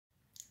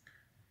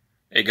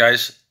Hey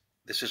guys,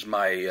 this is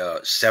my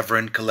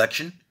Severin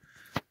collection.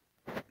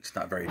 It's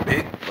not very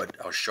big, but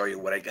I'll show you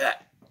what I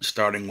got.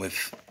 Starting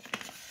with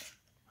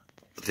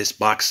this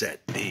box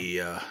set,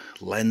 the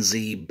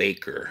Lindsay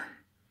Baker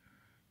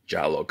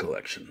Giallo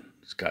collection.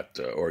 It's got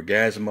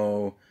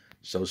Orgasmo,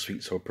 So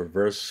Sweet, So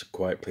Perverse,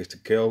 Quiet Place to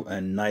Kill,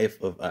 and Knife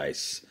of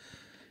Ice.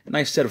 A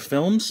nice set of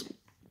films.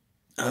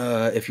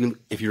 If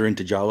you're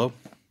into Giallo.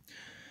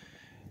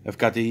 I've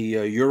got the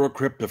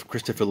Eurocrypt of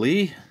Christopher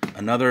Lee,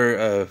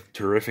 another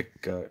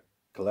terrific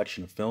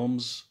collection of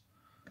films.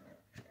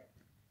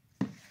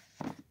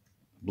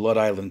 Blood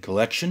Island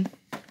Collection,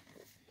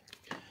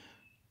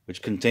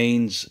 which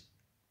contains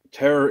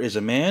Terror is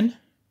a Man,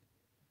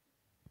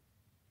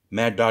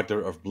 Mad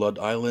Doctor of Blood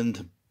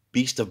Island,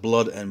 Beast of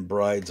Blood, and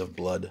Brides of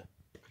Blood.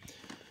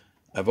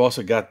 I've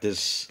also got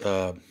this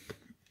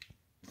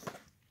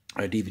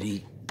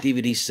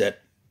DVD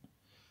set,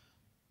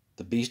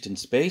 The Beast in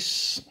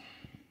Space.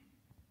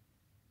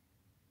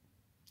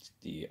 It's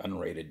the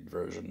unrated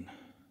version.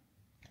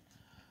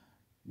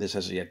 This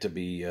has yet to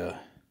be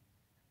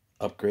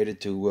upgraded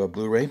to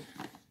Blu-ray.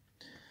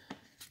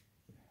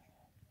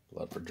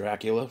 Blood for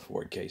Dracula,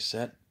 4K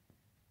set.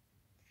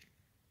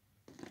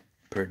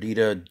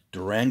 Perdita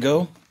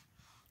Durango,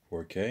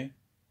 4K.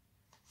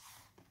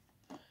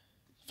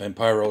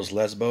 Vampiros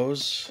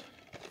Lesbos.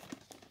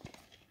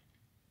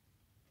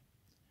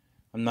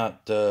 I'm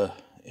not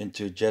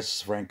into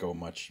Jess Franco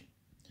much,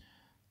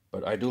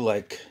 but I do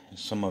like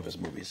some of his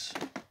movies.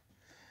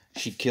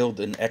 She Killed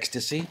in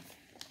Ecstasy.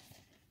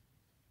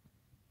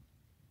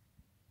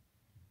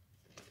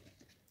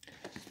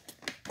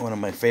 One of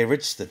my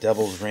favorites, The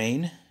Devil's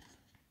Rain.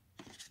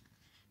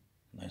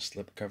 Nice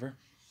slipcover.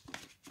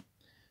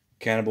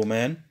 Cannibal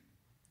Man.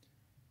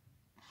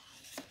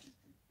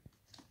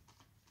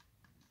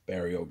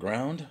 Burial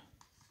Ground.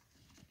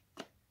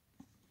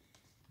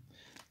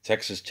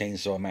 Texas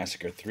Chainsaw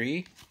Massacre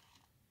 3.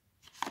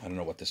 I don't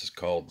know what this is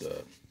called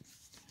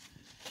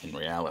in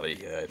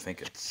reality. I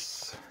think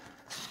it's...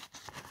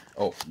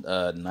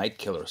 Night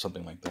Killer or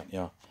something like that,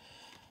 yeah.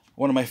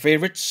 One of my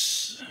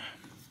favorites,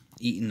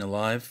 Eaten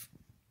Alive.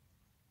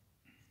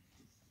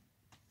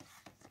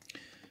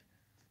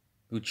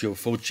 Lucio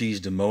Fulci's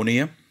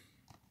Demonia.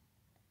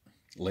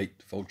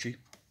 Late Fulci.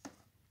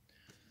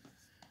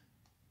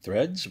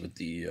 Threads with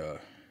the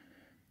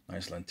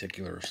nice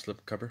lenticular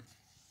slipcover.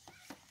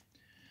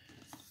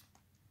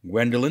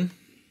 Gwendolyn.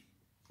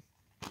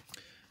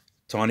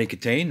 Tawny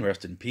Katane,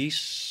 rest in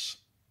peace.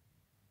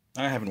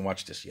 I haven't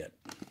watched this yet.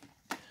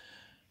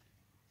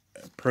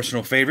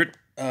 Personal favorite,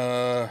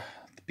 The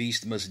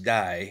Beast Must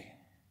Die.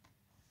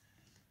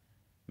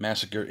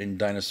 Massacre in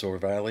Dinosaur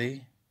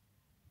Valley.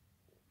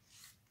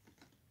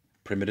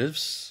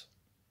 Primitives.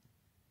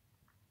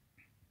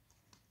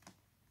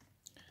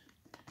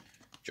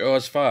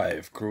 Jaws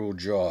 5, Cruel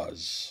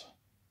Jaws.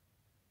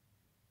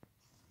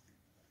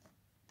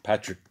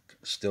 Patrick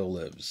Still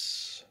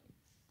Lives.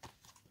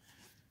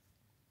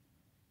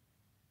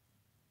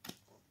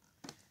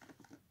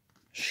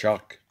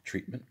 Shock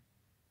Treatment.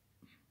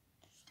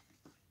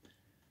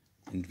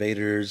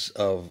 Invaders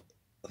of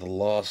the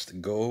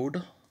Lost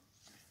Gold.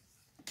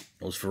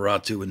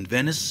 Nosferatu in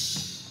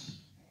Venice.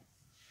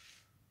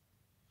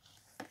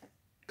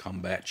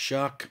 Combat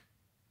Shock.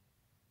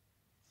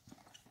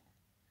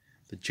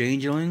 The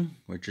Changeling,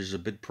 which is a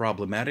bit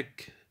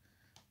problematic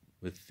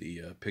with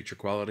the picture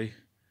quality.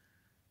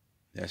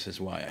 This is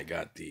why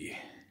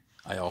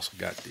I also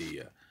got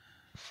the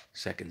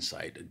second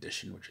sight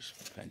edition, which is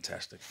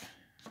fantastic.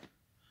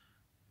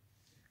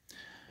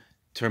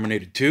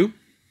 Terminator 2.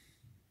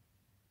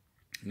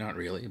 Not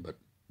really, but,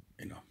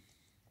 you know.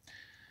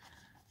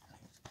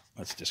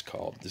 That's just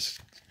called this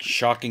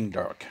Shocking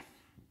Dark.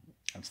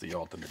 That's the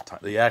alternate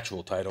title, the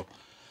actual title.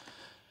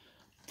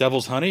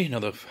 Devil's Honey,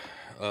 another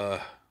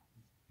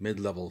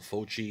mid-level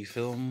Fulci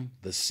film.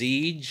 The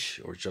Siege,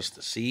 or just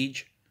The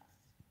Siege.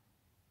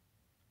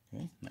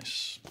 Okay,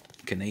 nice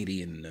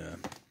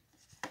Canadian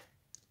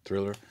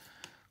thriller.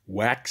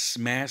 Wax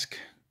Mask.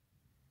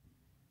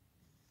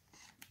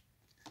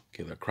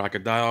 Killer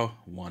Crocodile,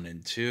 1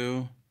 and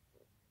 2.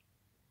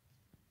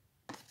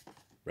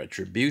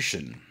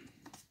 Retribution.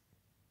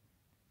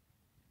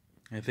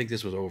 I think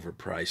this was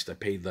overpriced. I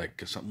paid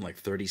like something like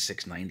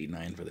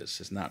 $36.99 for this.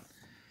 It's not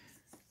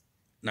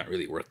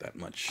really worth that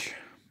much.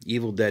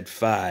 Evil Dead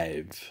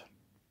 5,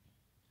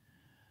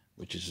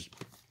 which is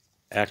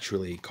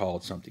actually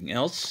called something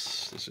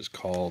else. This is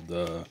called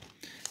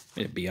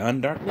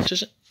Beyond Darkness,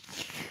 is it?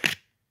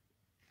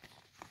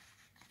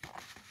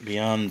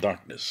 Beyond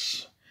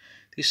Darkness.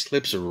 These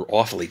slips are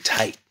awfully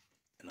tight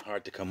and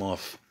hard to come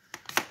off.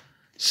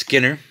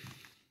 Skinner.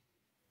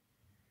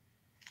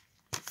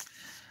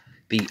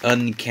 The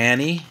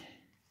Uncanny.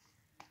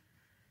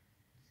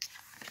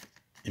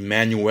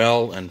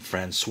 Emmanuel and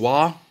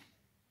Francois.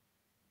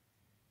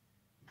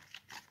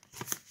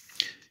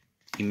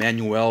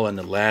 Emmanuel and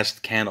the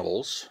Last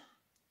Cannibals.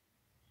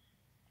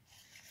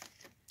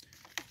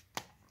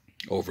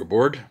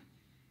 Overboard.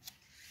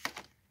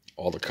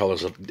 All the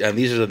colors of... And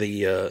these are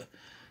the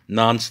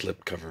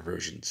non-slipcover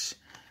versions.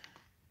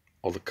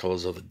 All the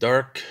Colors of the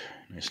Dark,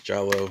 nice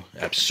Giallo.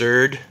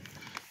 Absurd,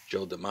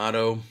 Joe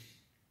D'Amato.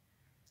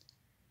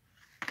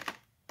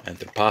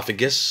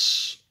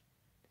 Anthropophagus.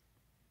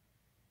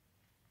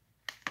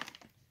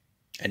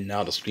 And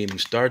Now the Screaming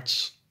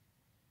Starts.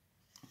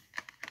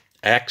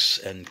 Axe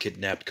and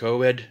Kidnapped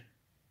Coed.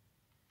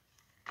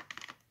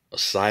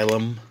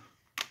 Asylum.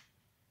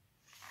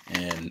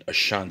 And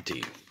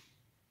Ashanti.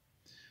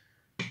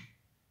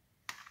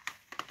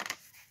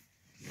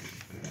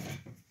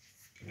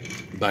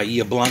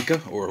 Bahia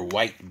Blanca, or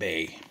White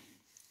Bay.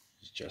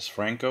 It's Jess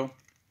Franco.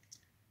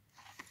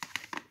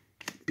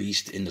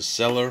 Beast in the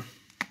Cellar.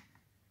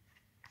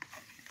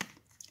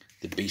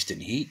 The Beast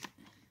in Heat.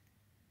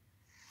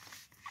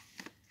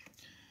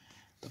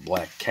 The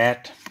Black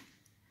Cat.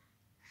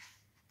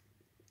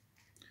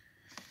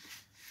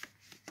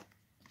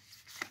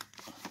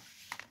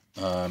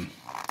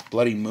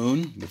 Bloody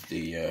Moon with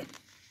the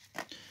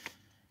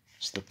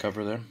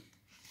slipcover there.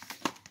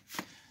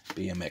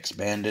 BMX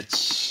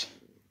Bandits.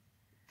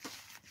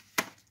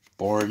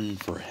 Born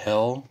for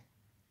Hell.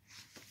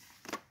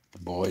 The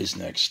Boys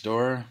Next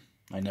Door.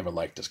 I never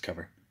liked this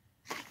cover.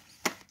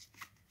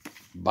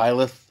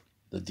 Byleth,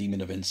 the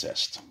Demon of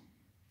Incest.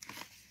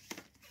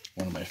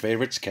 One of my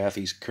favorites,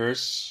 Kathy's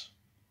Curse.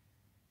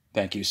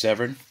 Thank you,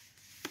 Severin.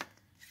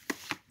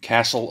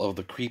 Castle of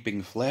the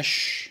Creeping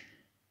Flesh.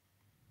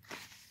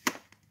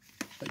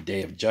 A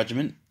Day of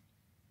Judgment.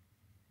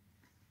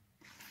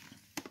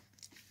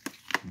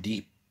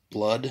 Deep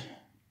Blood.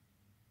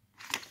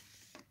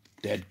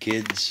 Dead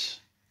Kids.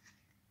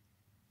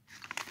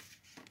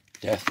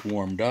 Death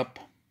Warmed Up.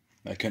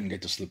 I couldn't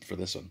get to sleep for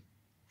this one.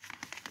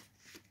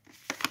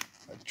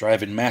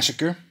 Drive-In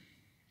Massacre.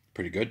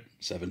 Pretty good.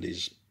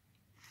 70s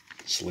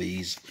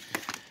sleaze.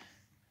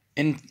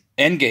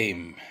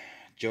 Endgame.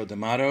 Joe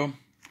D'Amato.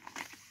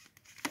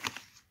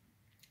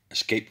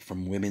 Escape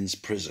from Women's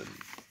Prison.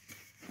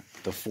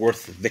 The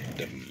Fourth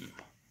Victim.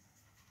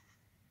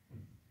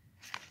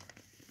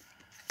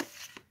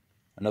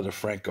 Another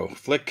Franco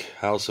flick.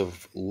 House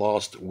of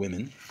Lost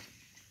Women.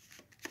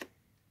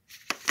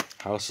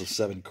 House of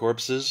Seven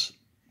Corpses.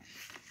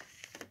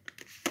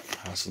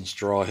 House on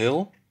Straw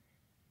Hill.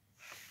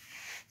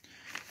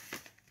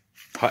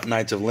 Hot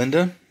Nights of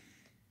Linda.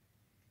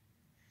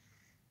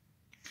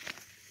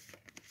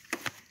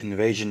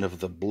 Invasion of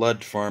the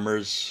Blood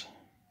Farmers.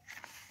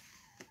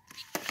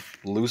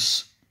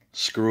 Loose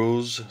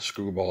Screws.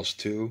 Screwballs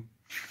 2.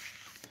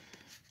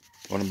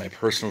 One of my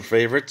personal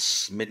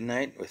favorites,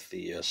 Midnight with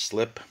the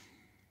slip.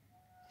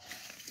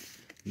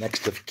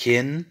 Next of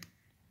Kin.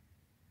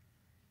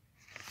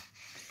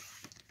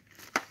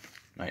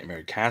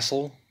 Nightmare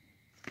Castle.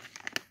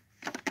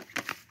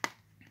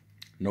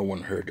 No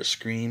One Heard a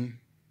Scream.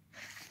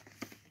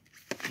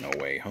 No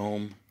Way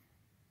Home.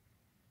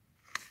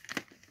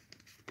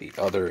 The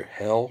Other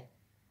Hell.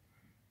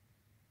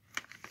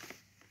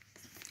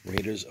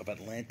 Raiders of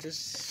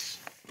Atlantis.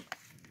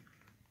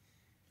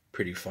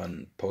 Pretty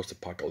fun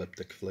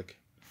post-apocalyptic flick.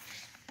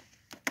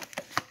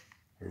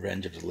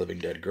 Revenge of the Living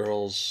Dead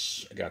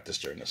Girls. I got this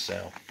during the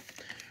sale.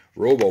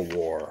 Robo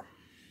War.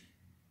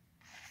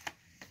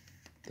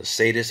 The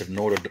Sadist of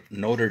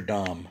Notre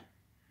Dame.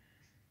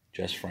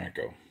 Jess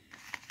Franco.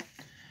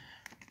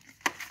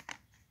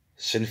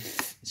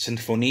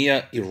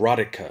 Sinfonia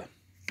Erotica.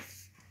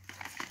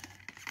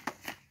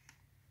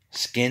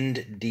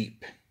 Skinned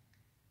Deep.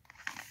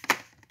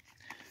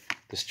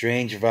 The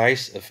Strange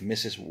Vice of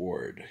Mrs.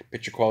 Ward.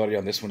 Picture quality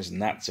on this one is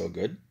not so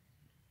good,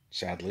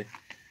 sadly.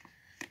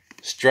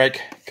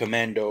 Strike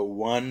Commando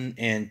 1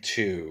 and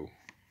 2.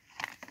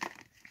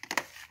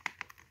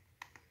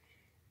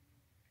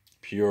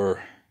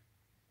 Pure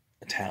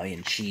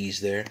Italian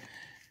cheese there.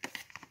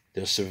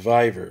 The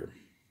Survivor.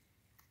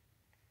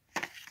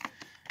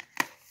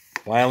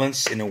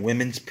 Violence in a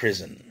Women's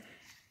Prison.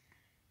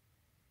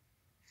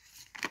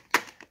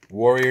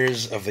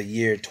 Warriors of the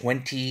Year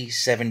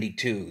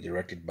 2072,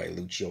 directed by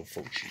Lucio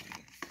Fulci.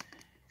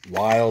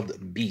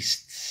 Wild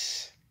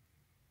Beasts.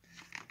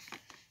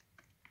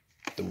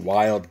 The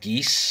Wild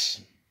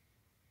Geese.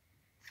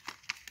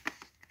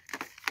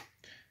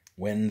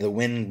 When the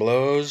Wind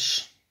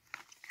Blows.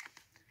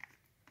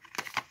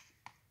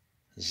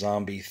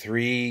 Zombie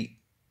 3.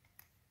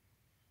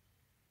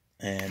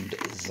 And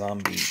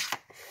Zombie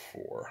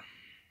 4.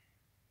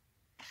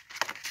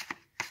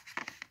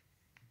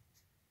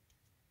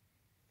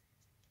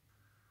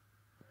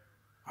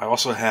 I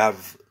also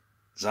have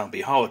Zombie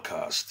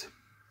Holocaust.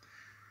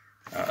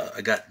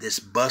 I got this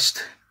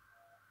bust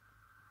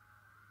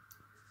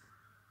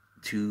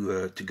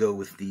to go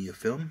with the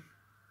film.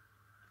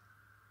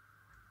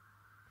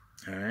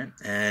 All right,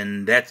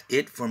 and that's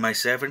it for my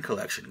Severin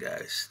collection,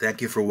 guys. Thank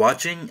you for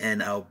watching,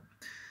 and I'll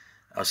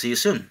see you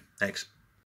soon. Thanks.